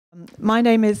My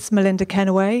name is Melinda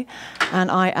Kenneway, and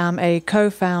I am a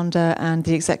co-founder and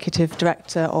the executive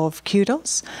director of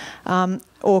Kudos,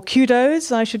 or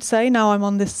Kudos, I should say. Now I'm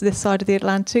on this side of the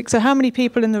Atlantic. So how many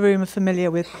people in the room are familiar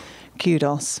with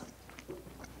Kudos?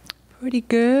 Pretty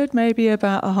good, maybe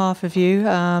about a half of you.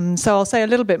 So I'll say a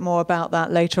little bit more about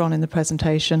that later on in the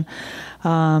presentation.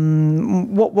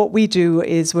 What we do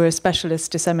is we're a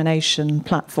specialist dissemination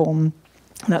platform.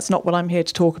 That's not what I'm here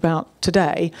to talk about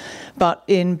today, but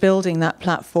in building that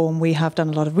platform, we have done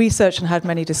a lot of research and had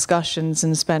many discussions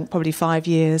and spent probably 5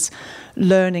 years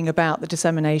learning about the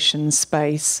dissemination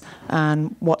space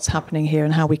and what's happening here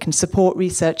and how we can support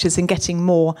researchers in getting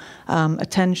more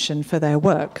attention for their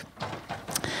work.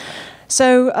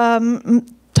 So,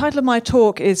 title of my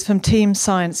talk is From Team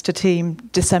Science to Team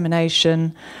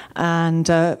Dissemination. And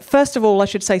first of all, I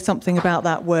should say something about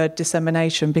that word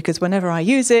dissemination, because whenever I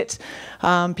use it,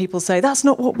 people say, that's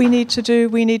not what we need to do.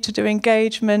 We need to do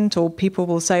engagement. Or people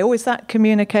will say, oh, is that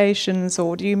communications?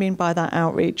 Or do you mean by that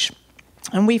outreach?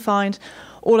 And we find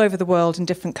all over the world in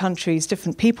different countries,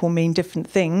 different people mean different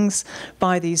things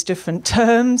by these different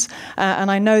terms.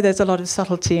 And I know there's a lot of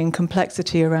subtlety and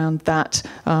complexity around that,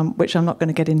 which I'm not going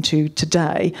to get into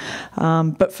today.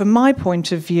 But from my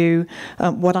point of view,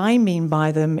 what I mean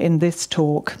by them in this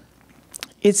talk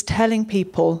is telling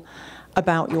people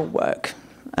about your work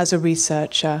as a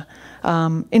researcher,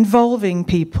 involving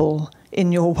people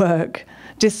in your work,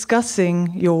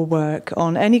 discussing your work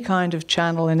on any kind of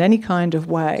channel in any kind of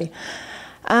way.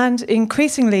 And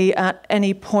increasingly at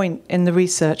any point in the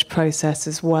research process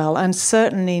as well, and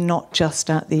certainly not just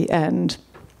at the end,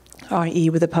 i.e.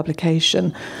 with a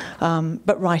publication,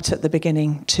 but right at the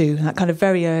beginning too, that kind of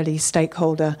very early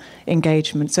stakeholder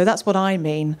engagement. So that's what I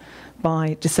mean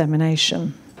by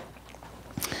dissemination.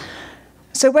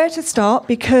 So where to start?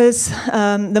 Because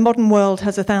the modern world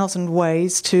has 1,000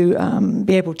 ways to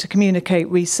be able to communicate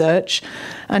research,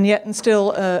 and yet and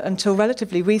still until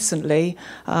relatively recently,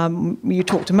 you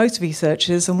talk to most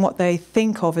researchers and what they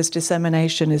think of as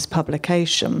dissemination is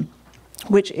publication,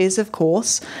 which is, of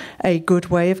course, a good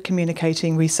way of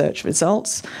communicating research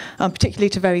results, particularly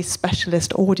to very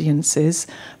specialist audiences,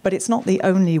 but it's not the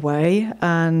only way,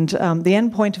 and the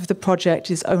end point of the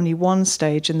project is only one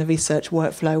stage in the research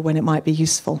workflow when it might be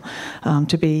useful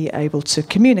to be able to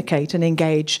communicate and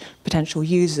engage potential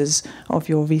users of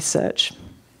your research.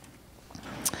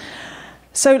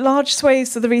 So large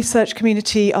swathes of the research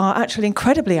community are actually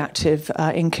incredibly active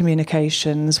in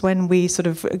communications. When we sort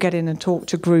of get in and talk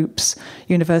to groups,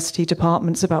 university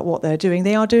departments about what they're doing,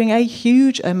 they are doing a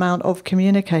huge amount of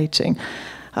communicating.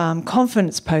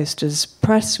 Conference posters,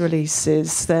 press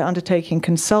releases, they're undertaking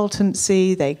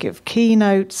consultancy, they give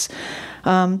keynotes,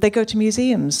 they go to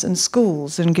museums and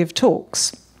schools and give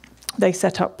talks. They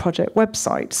set up project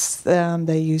websites.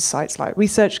 They use sites like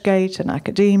ResearchGate and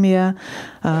academia.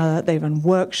 They run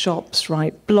workshops,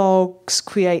 write blogs,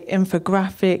 create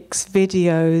infographics,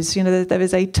 videos. You know, there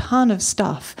is a ton of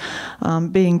stuff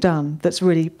being done that's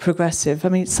really progressive. I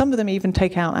mean, some of them even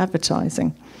take out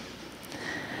advertising.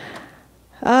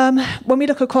 When we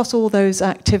look across all those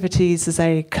activities as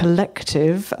a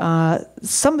collective,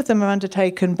 some of them are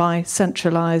undertaken by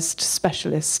centralised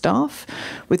specialist staff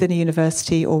within a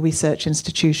university or research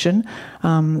institution.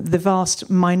 The vast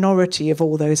minority of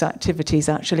all those activities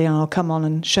actually, and I'll come on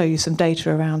and show you some data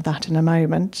around that in a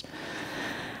moment.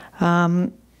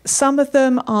 Some of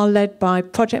them are led by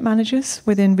project managers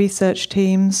within research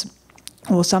teams,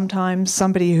 or sometimes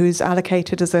somebody who's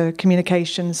allocated as a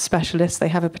communications specialist. They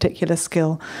have a particular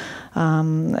skill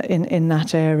in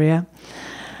that area.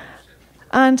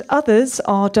 And others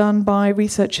are done by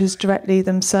researchers directly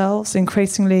themselves,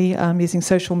 increasingly using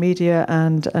social media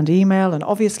and email, and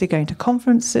obviously going to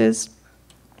conferences.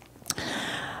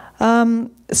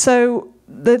 So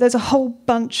there's a whole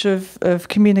bunch of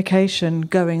communication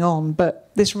going on, but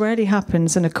this rarely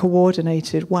happens in a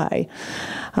coordinated way.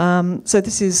 So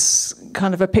this is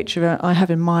kind of a picture I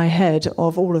have in my head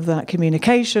of all of that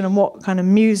communication and what kind of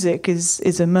music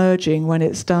is emerging when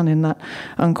it's done in that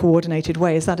uncoordinated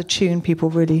way. Is that a tune people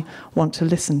really want to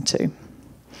listen to?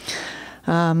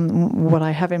 What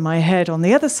I have in my head on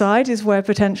the other side is where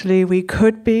potentially we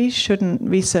could be. Shouldn't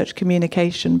research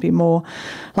communication be more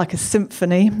like a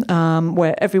symphony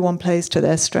where everyone plays to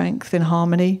their strength in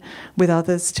harmony with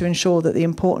others to ensure that the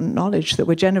important knowledge that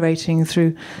we're generating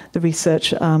through the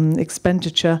research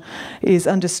expenditure is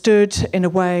understood in a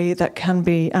way that can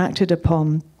be acted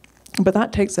upon But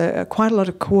that takes quite a lot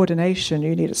of coordination.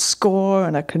 You need a score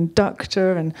and a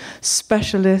conductor and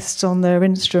specialists on their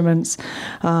instruments.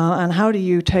 And how do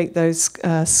you take those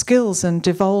skills and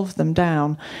devolve them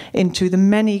down into the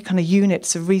many kind of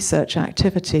units of research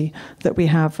activity that we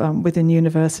have within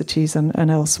universities and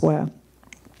elsewhere?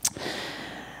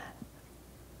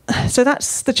 So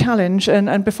that's the challenge,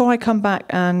 and before I come back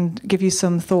and give you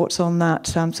some thoughts on that,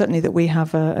 certainly that we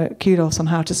have a kudos on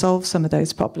how to solve some of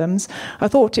those problems, I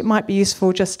thought it might be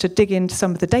useful just to dig into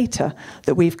some of the data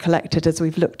that we've collected as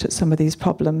we've looked at some of these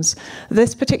problems.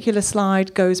 This particular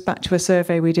slide goes back to a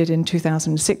survey we did in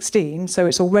 2016, so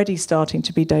it's already starting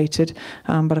to be dated,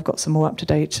 but I've got some more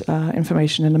up-to-date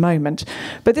information in a moment.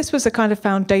 But this was a kind of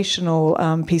foundational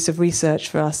piece of research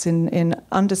for us in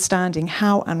understanding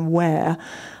how and where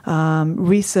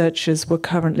researchers were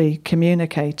currently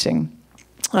communicating.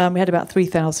 We had about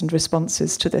 3,000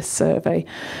 responses to this survey.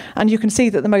 And you can see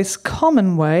that the most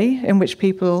common way in which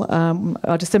people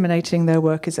are disseminating their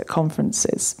work is at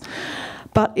conferences.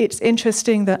 But it's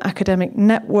interesting that academic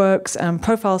networks and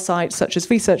profile sites such as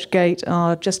ResearchGate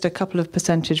are just a couple of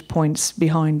percentage points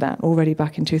behind that, already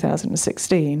back in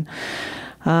 2016.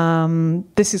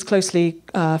 This is closely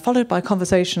followed by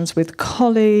conversations with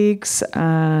colleagues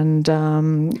and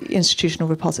institutional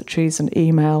repositories and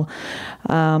email,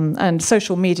 and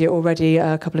social media already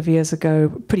a couple of years ago,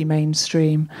 pretty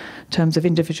mainstream in terms of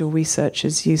individual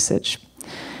researchers' usage.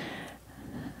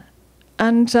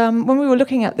 And when we were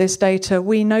looking at this data,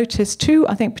 we noticed two,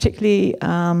 I think, particularly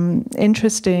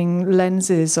interesting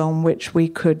lenses on which we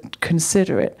could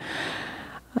consider it.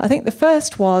 I think the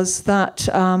first was that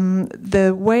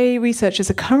the way researchers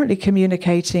are currently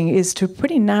communicating is to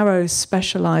pretty narrow,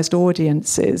 specialized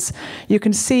audiences. You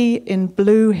can see in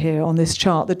blue here on this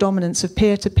chart the dominance of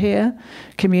peer-to-peer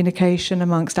communication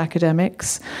amongst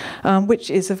academics, which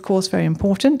is, of course, very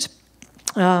important.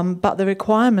 But the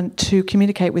requirement to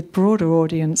communicate with broader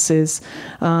audiences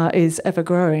is ever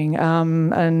growing,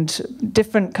 and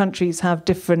different countries have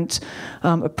different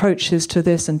approaches to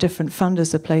this, and different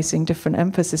funders are placing different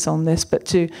emphasis on this. But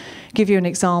to give you an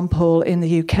example, in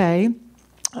the UK,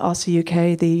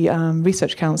 RCUK, the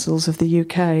research councils of the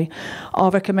UK,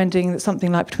 are recommending that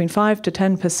something like between 5 to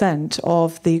 10%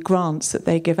 of the grants that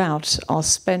they give out are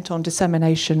spent on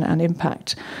dissemination and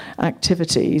impact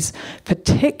activities,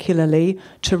 particularly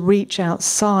to reach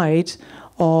outside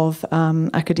of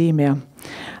academia.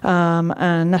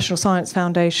 And National Science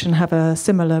Foundation have a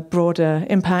similar broader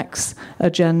impacts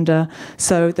agenda.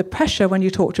 So the pressure when you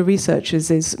talk to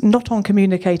researchers is not on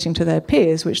communicating to their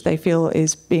peers, which they feel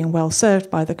is being well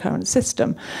served by the current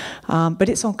system, but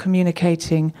it's on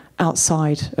communicating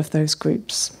outside of those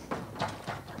groups.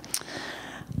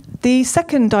 The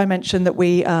second dimension that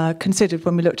we considered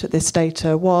when we looked at this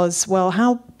data was, well,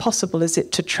 how possible is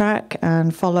it to track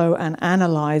and follow and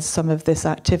analyze some of this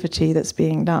activity that's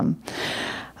being done?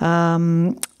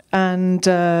 So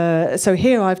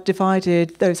here I've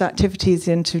divided those activities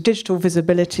into digital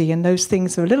visibility, and those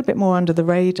things are a little bit more under the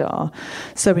radar.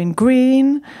 So in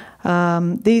green,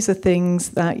 these are things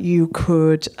that you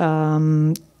could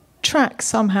track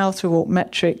somehow through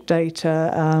altmetric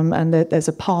data, and there's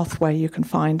a pathway you can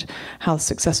find how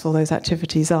successful those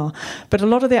activities are. But a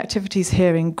lot of the activities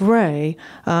here in grey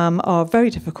are very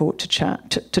difficult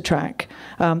to track.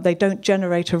 They don't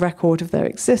generate a record of their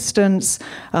existence.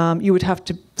 You would have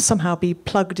to somehow be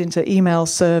plugged into email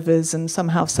servers and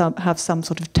somehow have some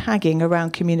sort of tagging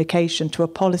around communication to a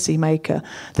policymaker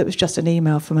that was just an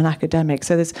email from an academic.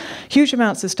 So there's huge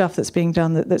amounts of stuff that's being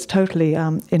done that's totally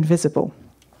invisible.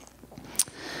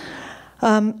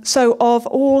 So of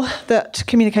all that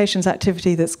communications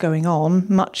activity that's going on,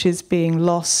 much is being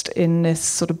lost in this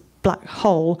sort of black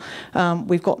hole.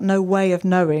 We've got no way of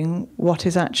knowing what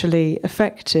is actually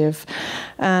effective.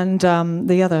 And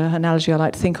the other analogy I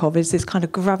like to think of is this kind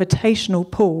of gravitational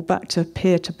pull back to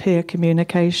peer-to-peer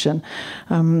communication,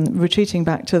 retreating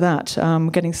back to that,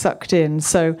 getting sucked in.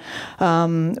 So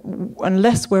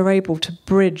unless we're able to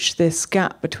bridge this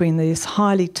gap between these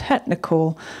highly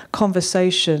technical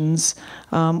conversations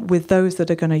with those that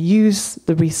are going to use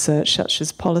the research, such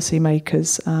as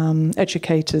policymakers,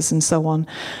 educators, and so on,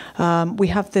 we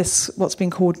have this, what's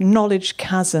been called knowledge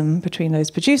chasm between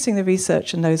those producing the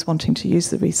research and those wanting to use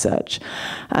the research.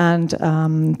 And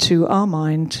to our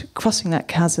mind, crossing that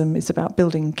chasm is about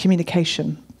building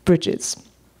communication bridges.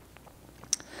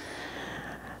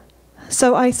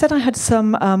 So I said I had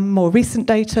some more recent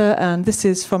data, and this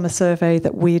is from a survey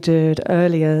that we did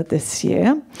earlier this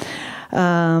year.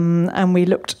 And we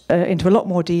looked into a lot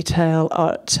more detail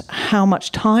at how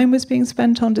much time was being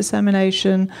spent on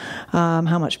dissemination,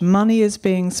 how much money is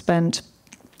being spent,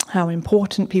 how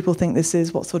important people think this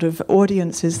is, what sort of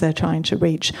audiences they're trying to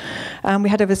reach. And we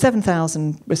had over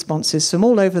 7,000 responses from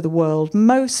all over the world,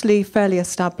 mostly fairly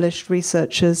established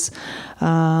researchers,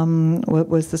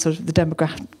 was the sort of the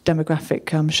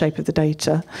demographic shape of the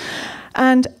data.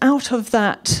 And out of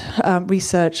that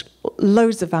research,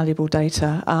 loads of valuable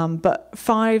data, but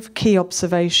 5 key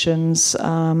observations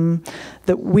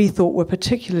that we thought were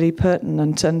particularly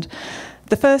pertinent. And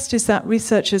the first is that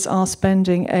researchers are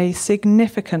spending a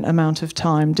significant amount of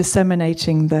time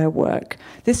disseminating their work.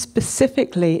 This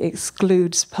specifically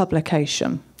excludes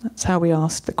publication. That's how we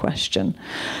asked the question.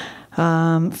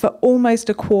 For almost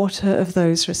a quarter of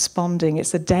those responding,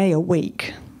 it's a day a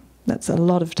week. That's a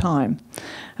lot of time.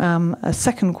 A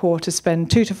second quarter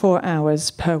spend 2 to 4 hours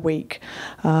per week.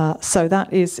 So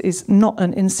that is not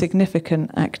an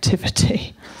insignificant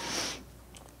activity.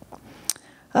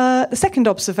 The second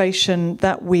observation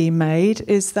that we made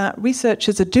is that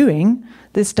researchers are doing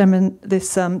this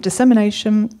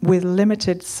dissemination with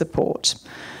limited support.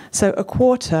 So a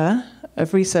quarter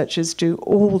of researchers do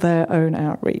all their own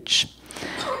outreach.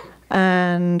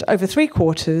 And over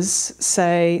 3/4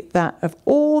 say that of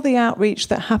all the outreach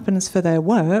that happens for their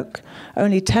work,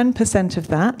 only 10% of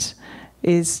that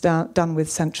is done with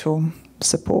central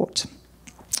support.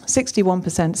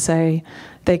 61% say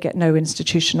they get no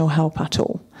institutional help at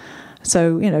all.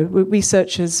 So, you know,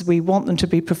 researchers, we want them to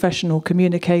be professional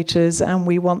communicators and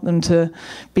we want them to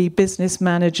be business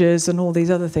managers and all these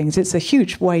other things. It's a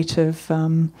huge weight of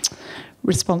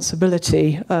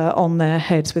responsibility on their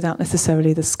heads without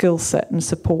necessarily the skill set and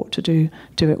support to do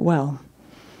it well.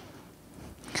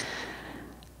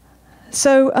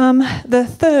 So the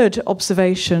third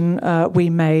observation we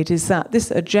made is that this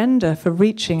agenda for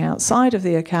reaching outside of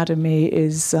the academy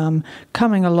is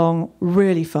coming along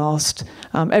really fast.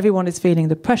 Everyone is feeling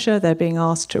the pressure. They're being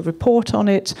asked to report on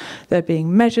it. They're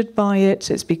being measured by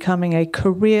it. It's becoming a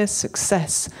career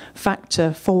success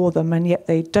factor for them, and yet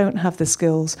they don't have the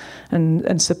skills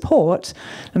and support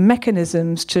and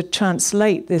mechanisms to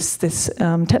translate this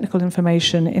technical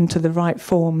information into the right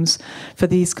forms for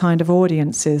these kind of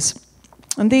audiences.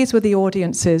 And these were the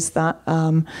audiences that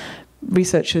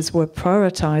researchers were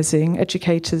prioritizing: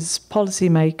 educators,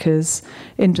 policymakers,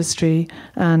 industry,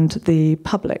 and the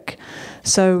public.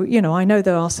 So, you know, I know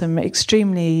there are some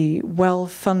extremely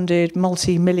well-funded,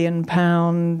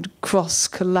 multi-million-pound,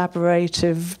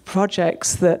 cross-collaborative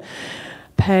projects that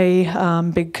pay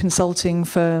big consulting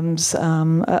firms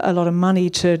a lot of money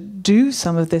to do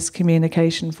some of this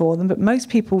communication for them, but most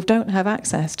people don't have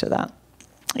access to that,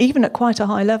 even at quite a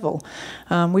high level.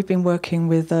 We've been working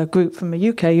with a group from a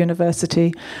UK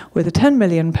university with a £10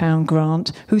 million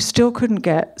grant who still couldn't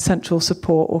get central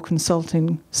support or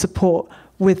consulting support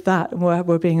with that, and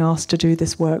were being asked to do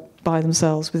this work by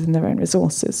themselves within their own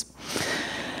resources.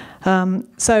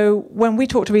 So when we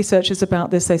talk to researchers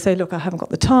about this, they say, look, I haven't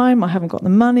got the time, I haven't got the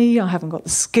money, I haven't got the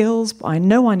skills, but I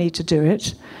know I need to do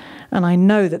it. And I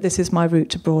know that this is my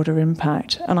route to broader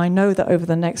impact. And I know that over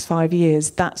the next 5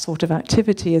 years, that sort of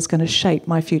activity is going to shape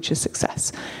my future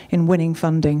success in winning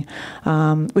funding,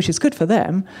 which is good for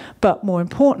them. But more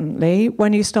importantly,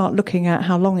 when you start looking at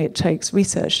how long it takes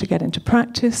research to get into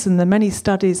practice, and the many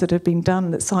studies that have been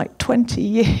done that cite 20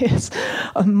 years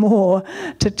or more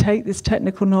to take this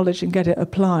technical knowledge and get it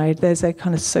applied, there's a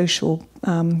kind of social,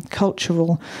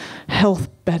 cultural health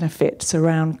benefits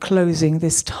around closing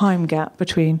this time gap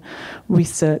between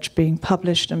research being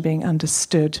published and being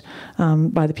understood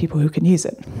by the people who can use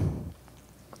it.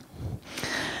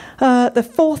 The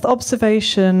fourth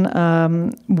observation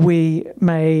we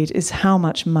made is how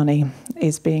much money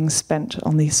is being spent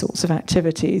on these sorts of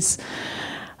activities.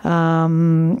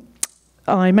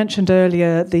 I mentioned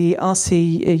earlier the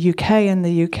RC UK in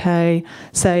the UK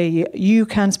say you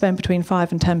can spend between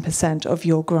 5 and 10% of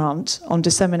your grant on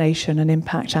dissemination and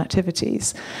impact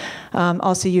activities.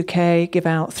 RC UK give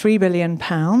out £3 billion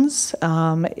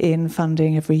in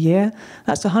funding every year.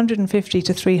 That's 150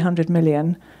 to 300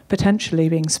 million potentially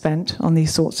being spent on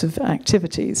these sorts of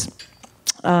activities.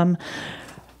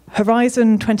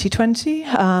 Horizon 2020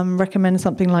 recommends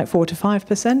something like 4 to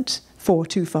 5%. 4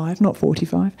 to 5, not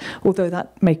 45, although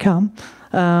that may come.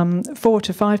 4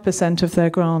 to 5% of their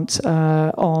grant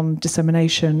on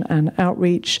dissemination and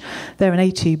outreach. They're an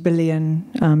 80 billion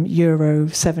euro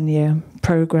 7-year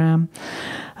programme.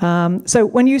 So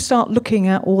when you start looking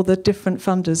at all the different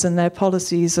funders and their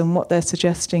policies and what they're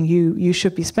suggesting you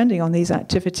should be spending on these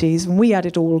activities, and we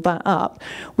added all that up,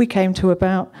 we came to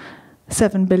about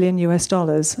 $7 billion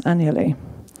annually.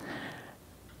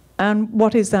 And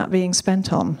what is that being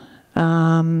spent on?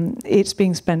 It's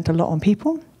being spent a lot on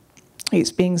people.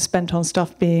 It's being spent on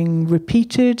stuff being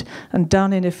repeated and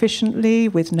done inefficiently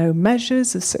with no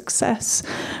measures of success,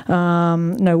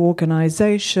 no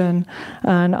organisation,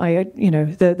 and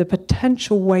the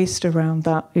potential waste around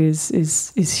that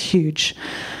is huge.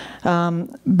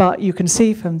 But you can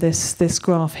see from this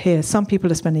graph here, some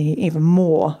people are spending even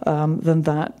more than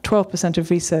that. 12% of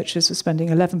researchers are spending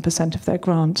 11% of their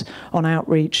grant on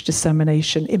outreach,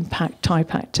 dissemination,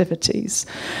 impact-type activities,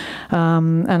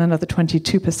 and another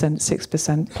 22%,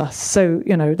 6% plus. So,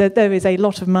 there is a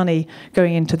lot of money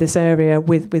going into this area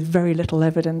with very little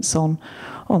evidence on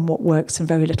what works and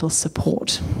very little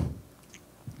support.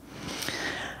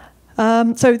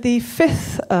 So the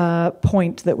fifth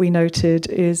point that we noted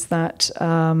is that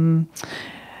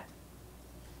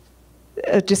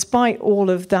despite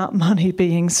all of that money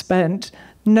being spent,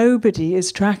 nobody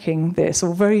is tracking this,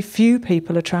 or very few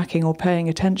people are tracking or paying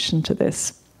attention to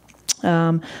this.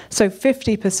 So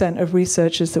 50% of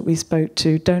researchers that we spoke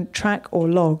to don't track or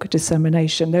log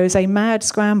dissemination. There is a mad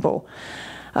scramble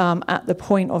at the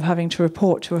point of having to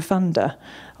report to a funder,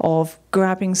 of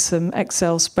grabbing some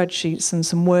Excel spreadsheets and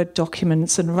some Word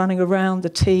documents and running around the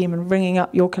team and ringing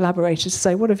up your collaborators to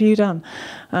say, what have you done?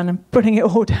 And putting it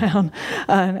all down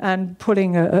and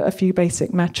putting a few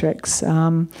basic metrics.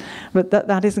 But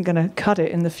that isn't going to cut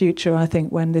it in the future, I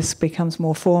think, when this becomes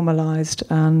more formalised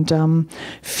and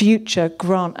future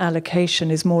grant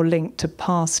allocation is more linked to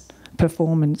past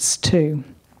performance too.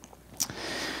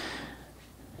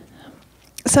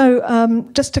 So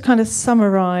just to kind of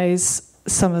summarise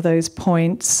some of those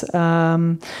points,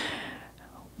 we're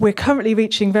currently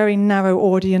reaching very narrow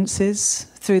audiences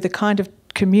through the kind of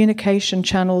communication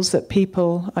channels that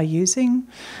people are using.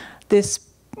 This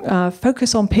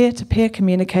focus on peer-to-peer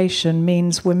communication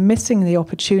means we're missing the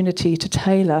opportunity to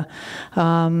tailor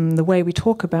the way we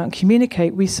talk about and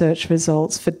communicate research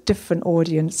results for different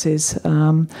audiences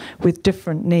with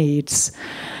different needs.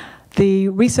 The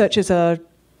researchers are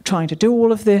trying to do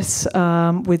all of this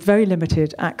with very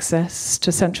limited access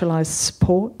to centralised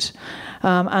support,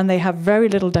 and they have very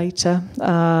little data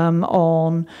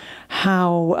on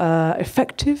how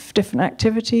effective different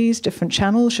activities, different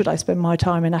channels. Should I spend my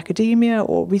time in academia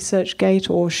or ResearchGate,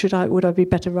 or would I be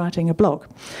better writing a blog?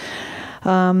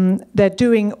 They're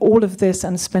doing all of this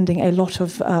and spending a lot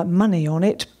of money on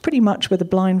it, pretty much with a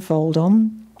blindfold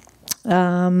on.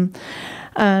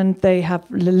 And they have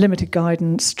limited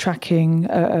guidance tracking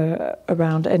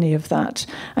around any of that.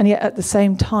 And yet at the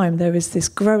same time, there is this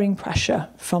growing pressure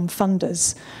from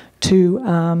funders to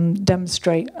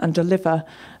demonstrate and deliver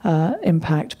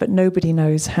impact, but nobody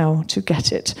knows how to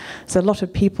get it. So a lot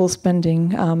of people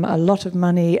spending a lot of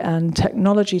money and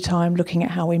technology time looking at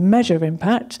how we measure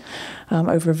impact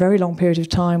over a very long period of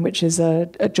time, which is a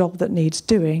job that needs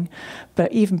doing.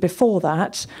 But even before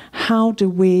that, how do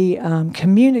we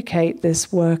communicate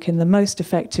this work in the most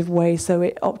effective way so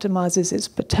it optimizes its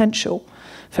potential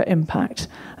for impact?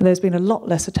 And there's been a lot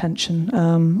less attention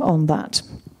on that.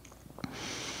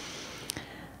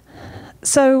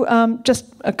 So just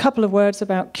a couple of words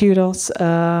about Kudos.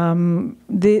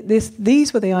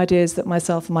 These were the ideas that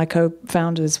myself and my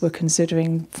co-founders were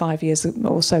considering 5 years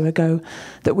or so ago,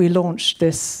 that we launched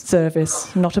this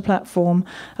service, not a platform,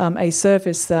 a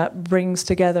service that brings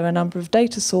together a number of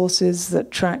data sources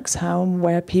that tracks how and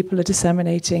where people are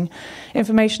disseminating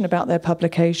information about their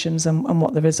publications and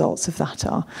what the results of that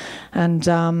are. And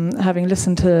having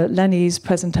listened to Lenny's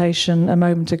presentation a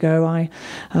moment ago, I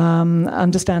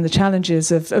understand the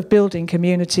challenges of building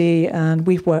community, and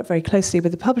we've worked very closely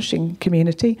with the publishing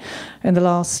community in the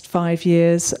last 5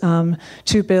 years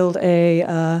to build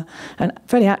a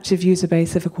very active user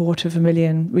base of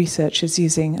 250,000 researchers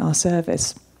using our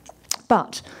service.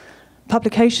 But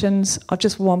publications are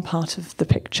just one part of the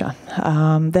picture.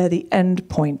 They're the end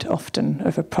point often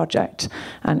of a project,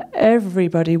 and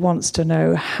everybody wants to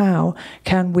know how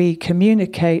can we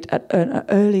communicate at an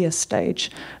earlier stage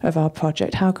of our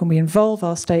project. How can we involve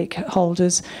our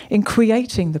stakeholders in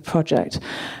creating the project?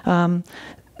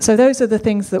 So those are the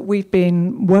things that we've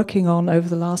been working on over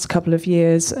the last couple of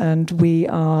years, and we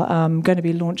are going to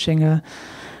be launching a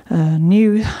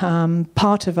new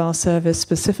part of our service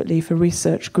specifically for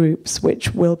research groups,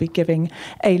 which will be giving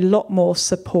a lot more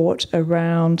support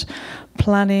around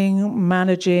planning,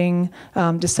 managing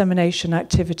dissemination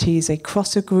activities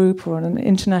across a group or an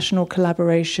international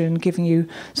collaboration, giving you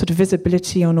sort of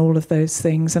visibility on all of those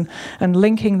things, and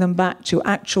linking them back to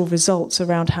actual results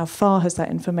around how far has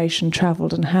that information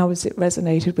traveled and how has it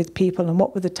resonated with people and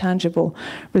what were the tangible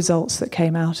results that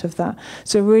came out of that.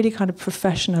 So really kind of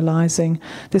professionalizing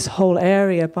this whole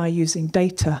area by using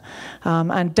data.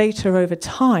 And data over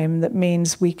time, that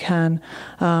means we can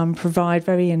provide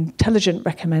very intelligent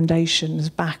recommendations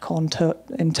back onto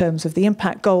in terms of the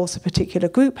impact goals a particular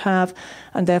group have,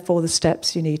 and therefore the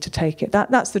steps you need to take it.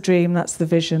 That's the dream, that's the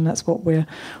vision, that's what we're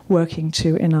working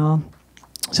to in our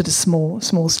sort of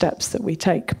small steps that we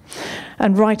take.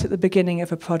 And right at the beginning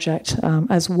of a project,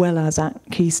 as well as at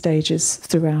key stages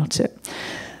throughout it.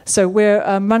 So we're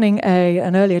running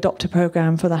an early adopter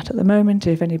program for that at the moment.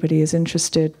 If anybody is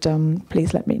interested,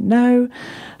 please let me know.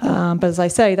 But as I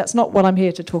say, that's not what I'm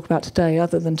here to talk about today,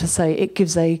 other than to say it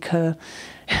gives a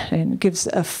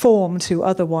form to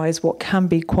otherwise what can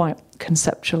be quite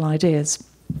conceptual ideas.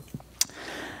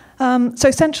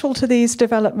 So central to these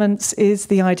developments is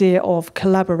the idea of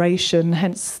collaboration,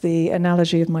 hence the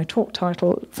analogy of my talk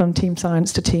title, From Team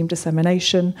Science to Team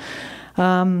Dissemination.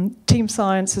 Team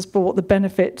Science has brought the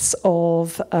benefits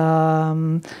of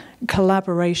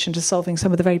collaboration to solving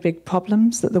some of the very big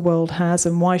problems that the world has,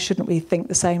 and why shouldn't we think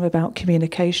the same about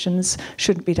communications?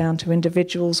 Shouldn't be down to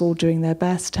individuals all doing their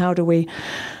best. How do we,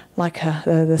 like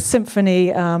the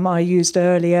symphony I used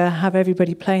earlier, have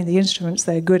everybody playing the instruments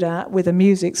they're good at with a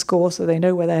music score so they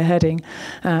know where they're heading,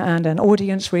 and an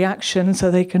audience reaction so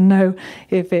they can know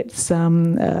if it's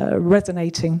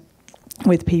resonating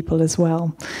with people as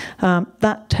well.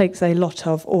 That takes a lot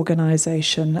of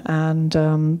organisation, and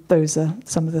those are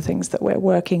some of the things that we're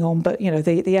working on. But you know,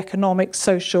 the economic,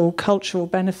 social, cultural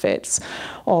benefits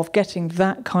of getting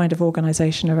that kind of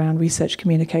organisation around research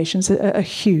communications are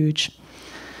huge.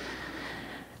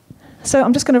 So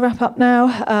I'm just going to wrap up now.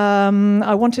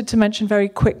 I wanted to mention very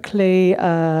quickly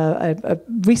a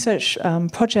research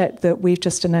project that we've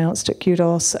just announced at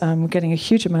Kudos, getting a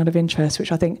huge amount of interest,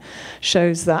 which I think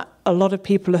shows that a lot of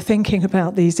people are thinking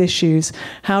about these issues.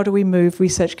 How do we move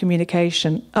research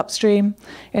communication upstream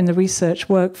in the research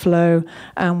workflow?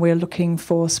 And we're looking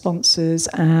for sponsors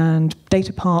and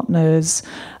data partners.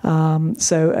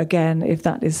 So again, if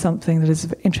that is something that is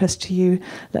of interest to you,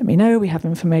 let me know. We have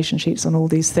information sheets on all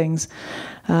these things.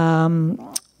 So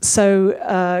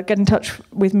get in touch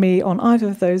with me on either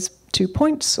of those 2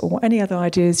 points, or any other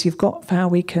ideas you've got for how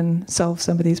we can solve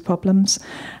some of these problems.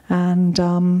 And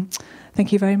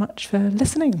thank you very much for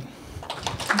listening.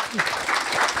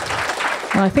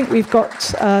 And I think we've got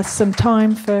some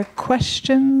time for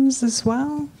questions as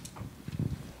well.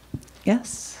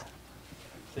 Yes?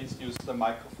 Please use the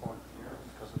microphone here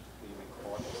because it will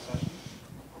record the session,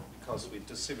 because we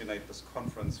disseminate this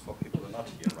conference for people who are not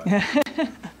here right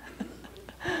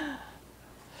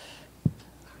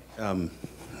now.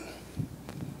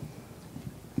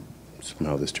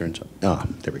 Somehow this turns on.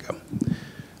 There we go.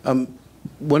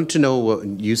 Wanted to know,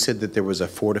 you said that there was a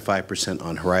 4 to 5%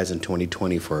 on Horizon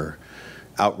 2020 for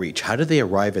outreach. How did they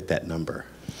arrive at that number?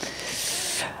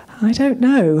 I don't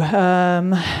know.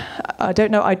 I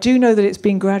don't know. I do know that it's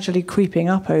been gradually creeping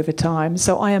up over time.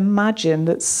 So I imagine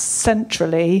that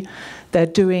centrally they're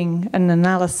doing an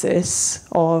analysis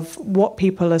of what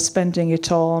people are spending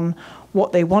it on,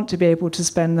 what they want to be able to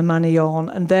spend the money on,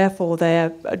 and therefore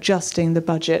they're adjusting the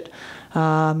budget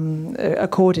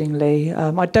accordingly.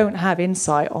 I don't have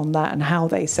insight on that and how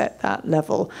they set that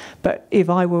level, but if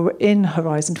I were in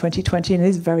Horizon 2020, and it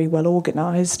is very well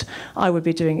organised, I would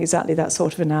be doing exactly that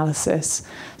sort of analysis.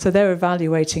 So they're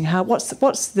evaluating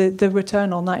what's the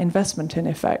return on that investment in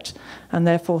effect, and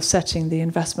therefore setting the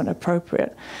investment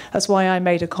appropriate. That's why I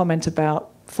made a comment about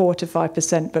 4 to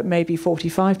 5%, but maybe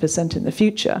 45% in the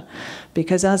future,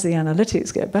 because as the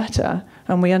analytics get better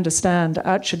and we understand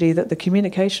actually that the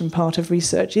communication part of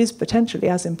research is potentially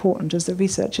as important as the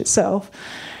research itself,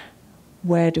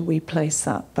 where do we place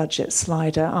that budget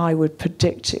slider? I would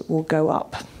predict it will go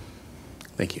up.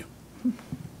 Thank you.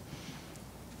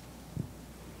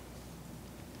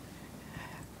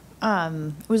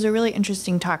 It was a really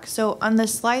interesting talk. So on the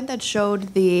slide that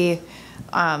showed the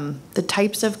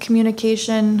types of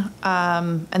communication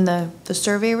and the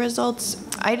survey results,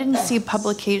 I didn't see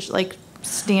publication, like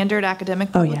standard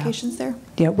academic publications there.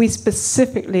 Yeah, we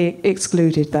specifically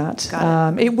excluded that.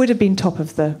 It would have been top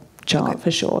of the chart for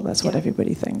sure. That's what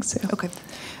everybody thinks. Yeah. Okay.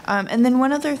 And then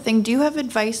one other thing, do you have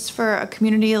advice for a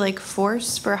community like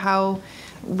Force for how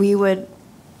we would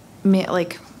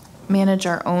manage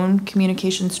our own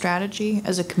communication strategy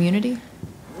as a community?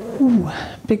 Ooh,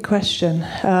 big question.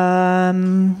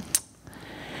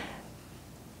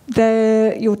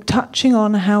 you're touching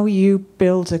on how you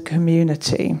build a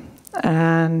community.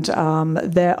 And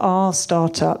there are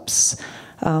startups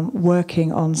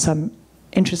working on some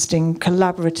interesting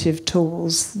collaborative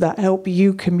tools that help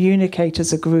you communicate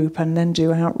as a group and then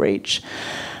do outreach.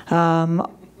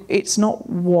 It's not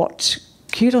what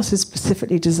Kudos is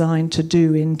specifically designed to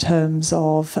do in terms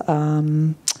of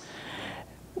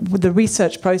the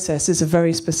research process is a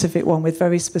very specific one with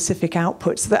very specific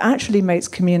outputs that actually makes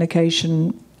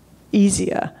communication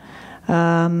easier.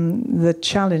 The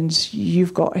challenge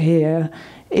you've got here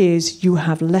is you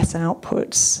have less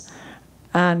outputs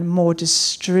and more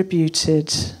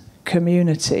distributed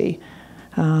community.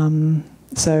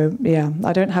 So yeah,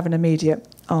 I don't have an immediate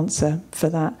answer for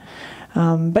that.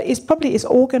 But it's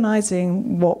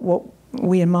organising what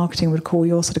we in marketing would call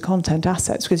your sort of content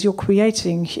assets, because you're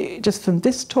creating, just from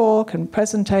this talk and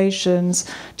presentations,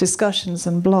 discussions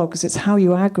and blogs, it's how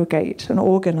you aggregate and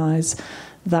organise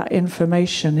that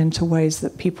information into ways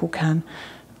that people can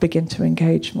begin to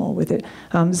engage more with it.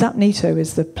 Zapnito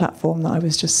is the platform that I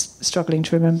was just struggling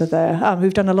to remember there.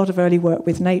 We've done a lot of early work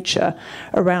with nature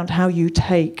around how you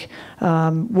take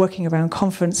working around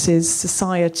conferences,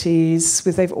 societies,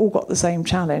 because they've all got the same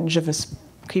challenge of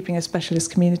keeping a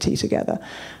specialist community together.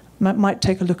 Might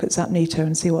take a look at Zapnito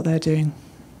and see what they're doing.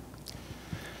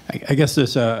 I guess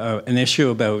there's an issue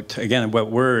about, again, about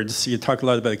words. You talk a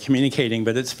lot about communicating,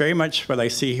 but it's very much what I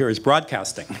see here is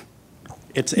broadcasting.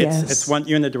 It's one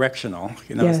unidirectional.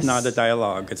 You know, it's not a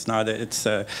dialogue. It's not. It's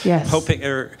hoping,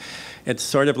 or it's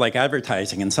sort of like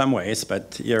advertising in some ways,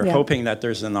 but you're hoping that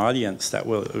there's an audience that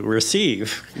will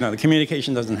receive. You know, the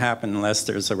communication doesn't happen unless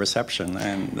there's a reception.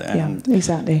 And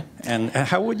exactly. And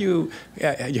how would you?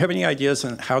 Do you have any ideas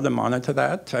on how to monitor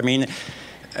that? I mean,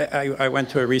 I went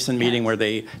to a recent meeting where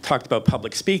they talked about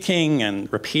public speaking and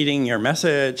repeating your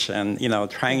message, and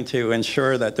trying to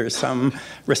ensure that there's some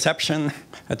reception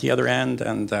at the other end.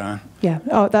 And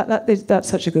that's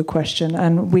such a good question,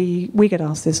 and we get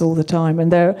asked this all the time.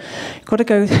 And got to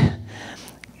go.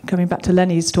 Coming back to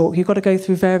Lenny's talk, you've got to go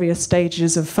through various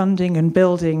stages of funding and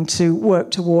building to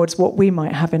work towards what we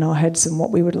might have in our heads and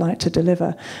what we would like to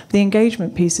deliver. The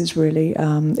engagement piece is really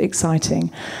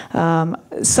exciting.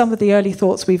 Some of the early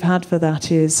thoughts we've had for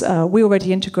that is we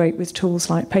already integrate with tools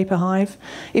like Paperhive.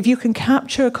 If you can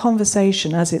capture a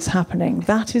conversation as it's happening,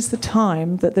 that is the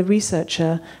time that the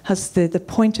researcher has the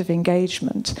point of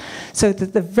engagement. So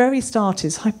the very start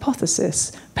is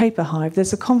hypothesis, Paperhive.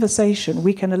 There's a conversation.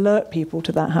 We can alert people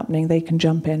to that happening. They can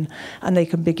jump in and they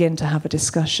can begin to have a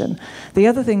discussion. The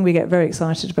other thing we get very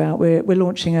excited about, we're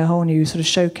launching a whole new sort of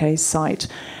showcase site,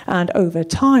 and over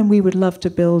time we would love to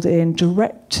build in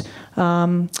direct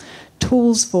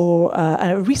tools for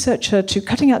a researcher to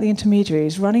cutting out the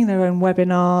intermediaries, running their own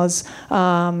webinars,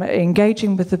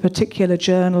 engaging with the particular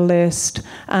journalist,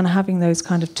 and having those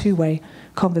kind of two-way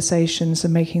conversations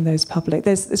and making those public.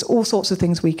 There's all sorts of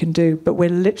things we can do, but we're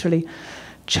literally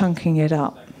chunking it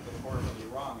up.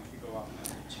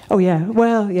 Oh yeah,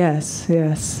 well, yes.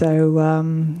 So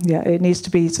it needs to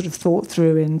be sort of thought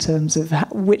through in terms of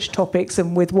which topics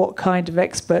and with what kind of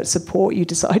expert support you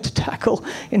decide to tackle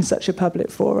in such a public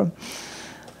forum.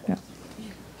 Yeah.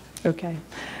 Okay.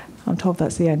 I'm told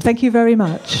that's the end. Thank you very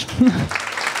much.